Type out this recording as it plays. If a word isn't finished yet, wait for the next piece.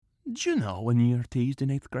Do you know when you're teased in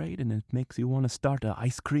 8th grade and it makes you want to start an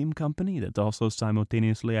ice cream company that's also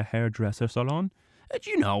simultaneously a hairdresser salon? Do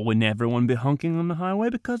you know when everyone be honking on the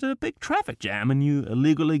highway because of a big traffic jam and you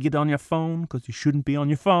illegally get on your phone because you shouldn't be on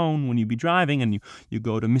your phone when you be driving and you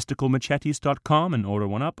go to mysticalmachetes.com and order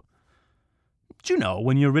one up? Do you know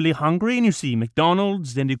when you're really hungry and you see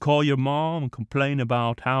McDonald's, then you call your mom and complain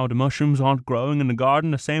about how the mushrooms aren't growing in the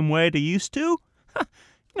garden the same way they used to?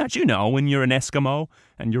 Do you know when you're an Eskimo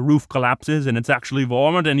and your roof collapses and it's actually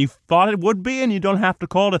warmer than you thought it would be and you don't have to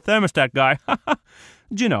call the thermostat guy?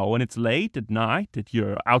 Do you know when it's late at night that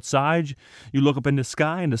you're outside, you look up in the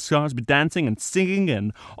sky and the stars be dancing and singing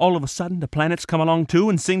and all of a sudden the planets come along too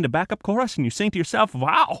and sing the backup chorus and you think to yourself,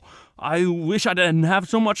 wow, I wish I didn't have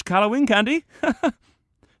so much Halloween candy? Do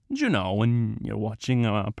you know when you're watching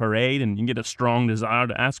a parade and you get a strong desire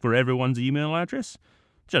to ask for everyone's email address?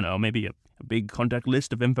 Do you know, maybe a big contact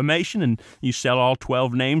list of information and you sell all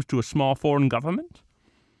 12 names to a small foreign government?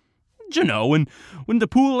 Do you know when the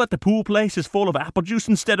pool at the pool place is full of apple juice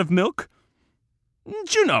instead of milk?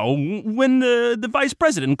 Do you know when the vice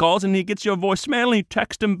president calls and he gets your voicemail and you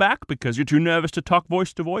text him back because you're too nervous to talk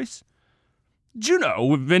voice to voice? Do you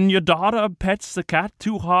know when your daughter pets the cat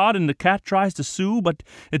too hard and the cat tries to sue but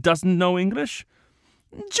it doesn't know English?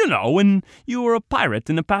 Do you know when you were a pirate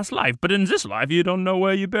in a past life but in this life you don't know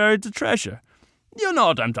where you buried the treasure? You know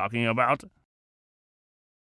what I'm talking about.